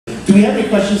Do we have any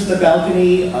questions to the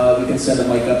balcony? We can send a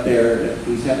mic up there.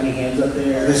 Do we have any hands up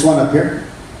there? There's one up here.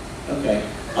 Okay.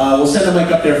 We'll send a mic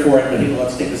up there for it, but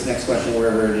let's take this next question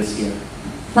wherever it is here.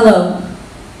 Hello.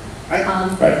 Hi.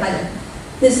 Hi.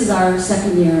 This is our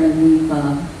second year, and we've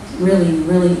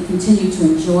really continued to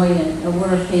enjoy it.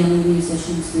 We're a family of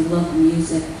musicians. We love the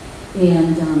music.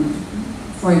 And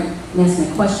before I ask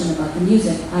my question about the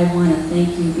music, I want to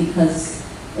thank you because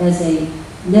as a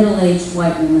middle-aged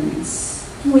white woman,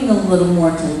 skewing a little more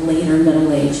to later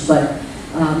middle age, but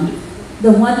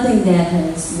the one thing that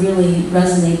has really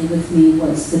resonated with me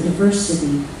was the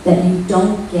diversity that you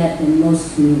don't get in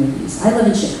most communities. I live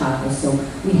in Chicago, so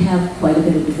we have quite a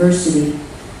bit of diversity,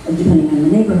 depending on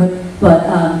the neighborhood, but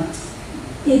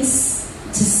it's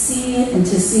to see it and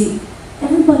to see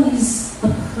everybody's a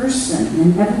person,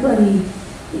 and everybody,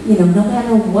 you know, no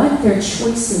matter what their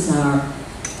choices are,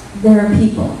 there are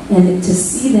people, and to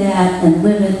see that and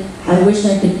live it, I wish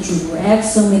I could drag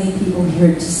so many people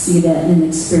here to see that and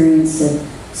experience it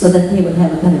so that they would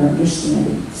have a better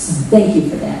understanding. So thank you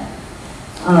for that.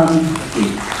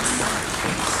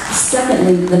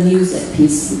 Secondly, the music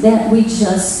piece, that we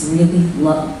just really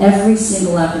love every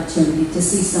single opportunity to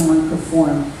see someone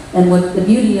perform. And what the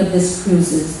beauty of this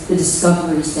cruise is the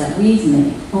discoveries that we've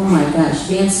made. Oh my gosh,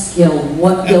 Vance Gilbert,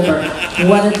 what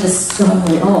a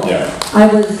discovery. Oh, yeah.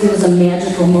 It was a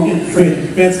magical moment for me.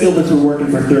 Vance Gilbert's been working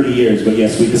for 30 years, but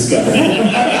yes, we discovered it.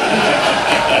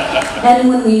 And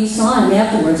when we saw him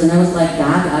afterwards, and I was like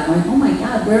gaga, going, oh my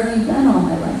God, where have you been all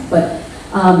my life? But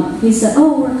he said,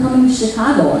 oh, we're coming to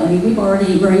Chicago. I mean, we've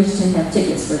already arranged to have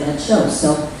tickets for that show.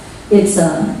 So it's,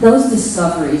 those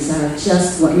discoveries are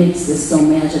just what makes this so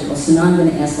magical. So now I'm going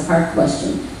to ask the hard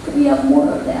question. Could we have more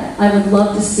of that? I would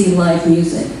love to see live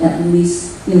music, at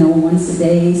least, you know, once a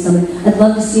day. I'd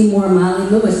love to see more Molly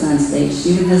Lewis on stage.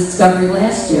 She did this discovery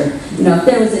last year. You know, if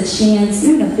there was a chance,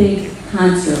 even a big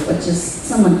concert, but just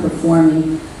someone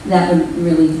performing, that would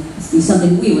really be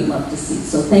something we would love to see.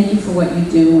 So thank you for what you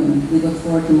do, and we look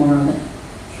forward to more of it.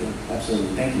 Sure,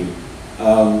 absolutely. Thank you.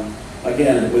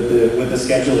 Again, with the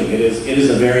scheduling, it is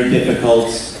a very difficult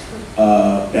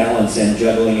balance and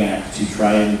juggling act to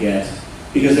try and get,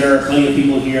 because there are plenty of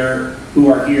people here who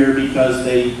are here because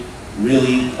they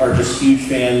really are just huge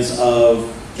fans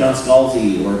of John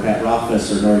Scalzi or Pat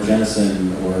Rothfuss or Nora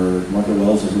Jemison or Martha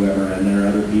Wells or whoever, and there are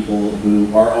other people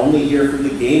who are only here for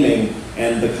the gaming,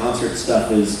 and the concert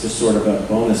stuff is just sort of a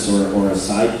bonus or a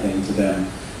side thing to them.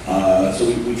 So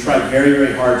we try very,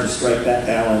 very hard to strike that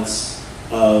balance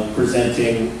of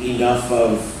presenting enough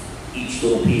of each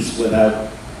little piece without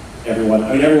everyone.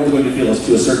 I mean, everyone's going to feel us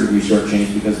to a certain degree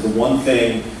shortchanged, because the one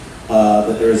thing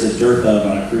that there is a dearth of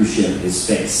on a cruise ship is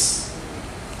space.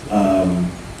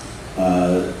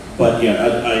 But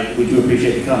yeah, we do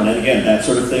appreciate the comment. And again, that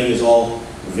sort of thing is all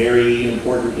very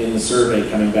important in the survey,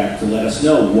 coming back to let us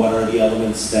know what are the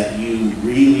elements that you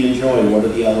really enjoy, what are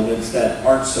the elements that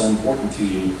aren't so important to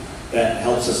you. That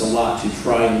helps us a lot to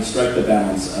try and strike the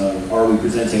balance of, are we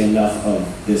presenting enough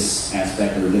of this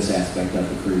aspect or this aspect of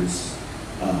the cruise?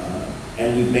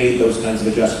 And we've made those kinds of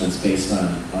adjustments based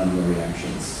on your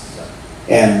reactions. So.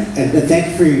 And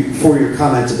thank you for your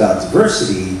comments about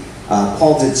diversity.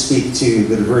 Paul did speak to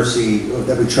the diversity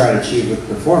that we try to achieve with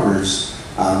performers.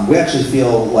 We actually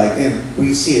feel like, and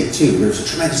we see it too, there's a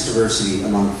tremendous diversity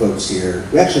among folks here.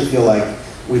 We actually feel like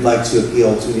we'd like to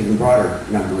appeal to an even broader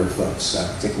number of folks,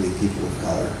 particularly people of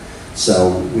color.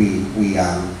 So we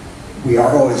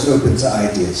are always open to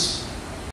ideas.